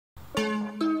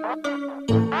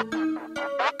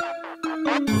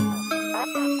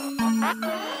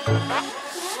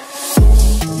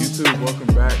YouTube,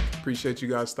 welcome back. Appreciate you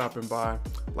guys stopping by.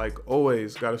 Like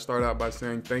always, got to start out by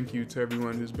saying thank you to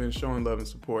everyone who's been showing love and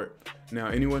support. Now,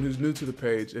 anyone who's new to the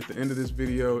page, at the end of this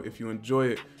video, if you enjoy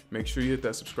it, make sure you hit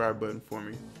that subscribe button for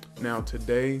me. Now,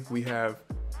 today we have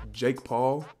Jake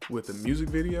Paul with a music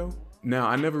video. Now,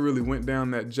 I never really went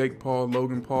down that Jake Paul,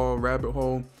 Logan Paul rabbit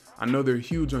hole. I know they're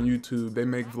huge on YouTube. They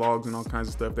make vlogs and all kinds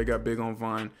of stuff. They got big on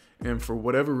Vine. And for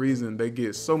whatever reason, they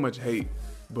get so much hate.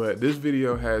 But this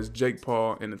video has Jake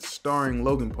Paul and it's starring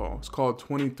Logan Paul. It's called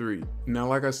 23. Now,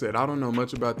 like I said, I don't know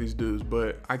much about these dudes,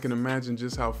 but I can imagine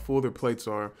just how full their plates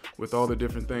are with all the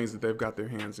different things that they've got their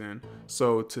hands in.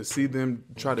 So to see them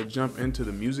try to jump into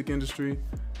the music industry,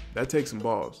 that takes some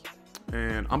balls.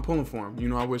 And I'm pulling for them. You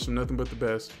know, I wish them nothing but the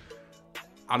best.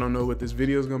 I don't know what this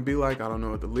video is gonna be like. I don't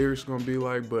know what the lyrics are gonna be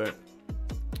like, but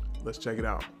let's check it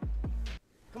out.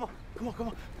 Come on, come on, come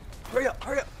on. Hurry up,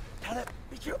 hurry up. Tell that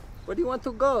bitch up. Where do you want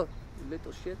to go, you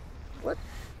little shit? What?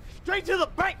 Straight to the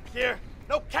bank here.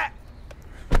 No cat.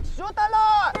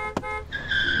 Shootalo!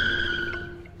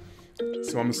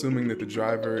 So I'm assuming that the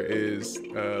driver is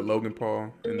Logan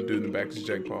Paul and the dude in the back is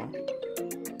Jake Paul.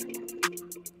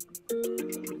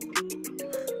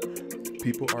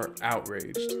 People are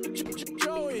outraged.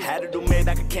 Had to do mid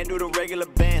like I can't do the regular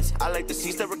bands. I like the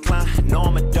seats that recline. No,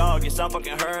 I'm a dog. Yes, I'm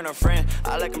fucking her and her friend.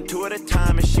 I like them two at a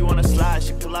time. And she wanna slide.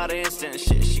 She pull out an instant.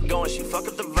 Shit, she going. She fuck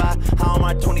up the vibe. How am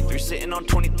I 23? Sitting on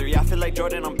 23. I feel like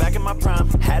Jordan. I'm back in my prime.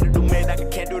 Had to do mid like I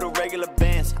can't do the regular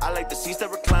bands. I like the seats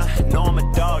that recline. No, I'm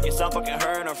a dog. Yes, I'm fucking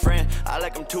her and her friend. I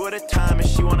like them two at a time. And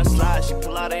she wanna slide. She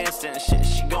pull out an instant. Shit,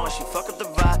 she going. She fuck up the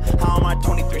vibe. How am I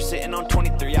 23? Sitting on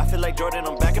 23. I feel like Jordan.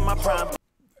 I'm back in my prime.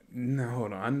 Now,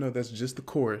 hold on. I know that's just the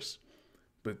chorus,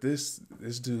 but this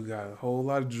dude got a whole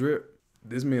lot of drip.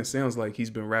 This man sounds like he's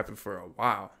been rapping for a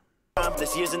while.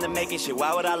 This years in the making, shit,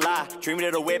 why would I lie? Dreaming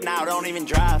of the whip, now I don't even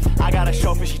drive. I got a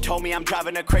chauffeur, she told me I'm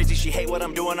driving her crazy. She hate what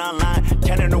I'm doing online.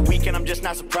 10 in a week and I'm just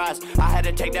not surprised. I had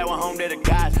to take that one home to the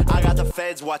guys. I got the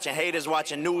feds watching, haters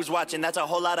watching, news watching. That's a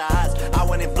whole lot of eyes. I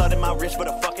went and flooded my wrist for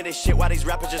the fuck of this shit. Why these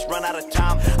rappers just run out of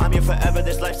time? I'm here forever,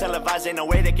 this life's televised. Ain't no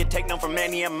way they can take none from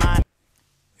any of mine.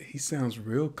 He sounds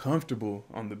real comfortable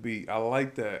on the beat. I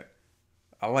like that.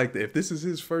 I like that. If this is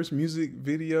his first music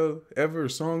video ever, a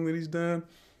song that he's done,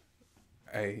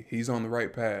 hey, he's on the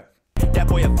right path. That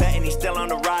boy a vet and he's still on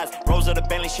the rise. Rose of the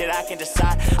Bentley, shit, I can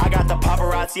decide. I got the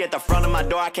paparazzi at the front of my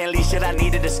door. I can't leave shit, I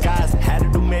need a disguise. Had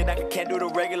to do mid like I can't do the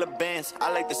regular bands.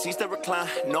 I like the seats that recline.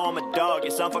 No, I'm a dog.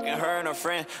 Yes, I'm fucking her and her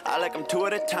friend. I like them two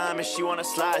at a time and she wanna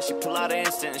slide. She pull out an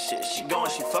instant. Shit, she going.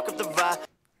 She fuck up the vibe.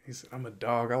 He said, I'm a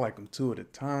dog. I like them two at a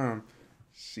time.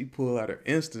 She pull out her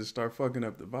Insta, start fucking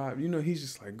up the vibe. You know, he's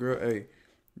just like, girl, hey,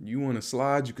 you want to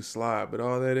slide, you can slide. But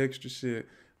all that extra shit,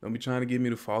 don't be trying to get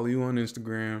me to follow you on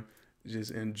Instagram.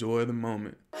 Just enjoy the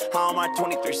moment. How am I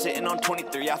 23? Sitting on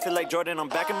 23. I feel like Jordan, I'm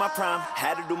back in my prime.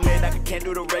 Had to do mid like I can't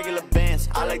do the regular bands.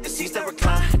 I like the seats that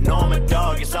recline. No, I'm a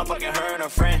dog. Yes, I'm fucking her and her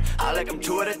friend. I like them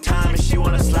two at a time. And she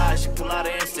wanna slide. She pull out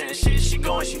an instant. Shit, she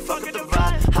going. She fuck up the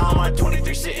vibe. How am I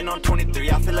 23? Sitting on 23.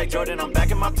 I feel like Jordan, I'm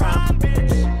back in my prime.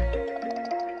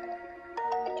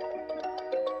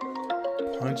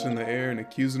 Punch in the air and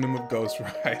accusing him of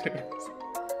ghostwriters.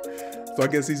 So I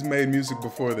guess he's made music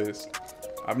before this.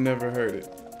 I've never heard it.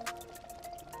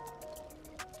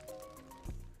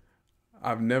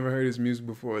 I've never heard his music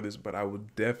before this, but I will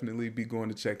definitely be going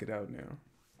to check it out now.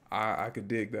 I could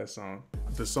dig that song.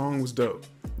 The song was dope.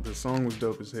 The song was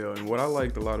dope as hell. And what I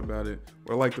liked a lot about it,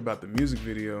 what I liked about the music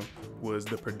video was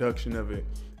the production of it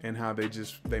and how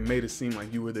they made it seem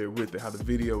like you were there with it, how the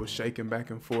video was shaking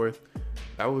back and forth.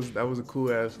 That was a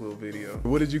cool ass little video.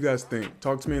 What did you guys think?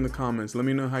 Talk to me in the comments. Let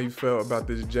me know how you felt about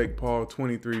this Jake Paul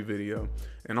 23 video.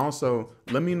 And also,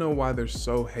 let me know why they're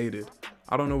so hated.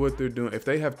 I don't know what they're doing. If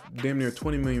they have damn near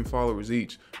 20 million followers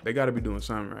each, they gotta be doing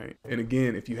something right. And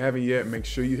again, if you haven't yet, make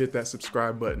sure you hit that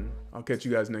subscribe button. I'll catch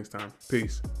you guys next time.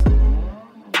 Peace.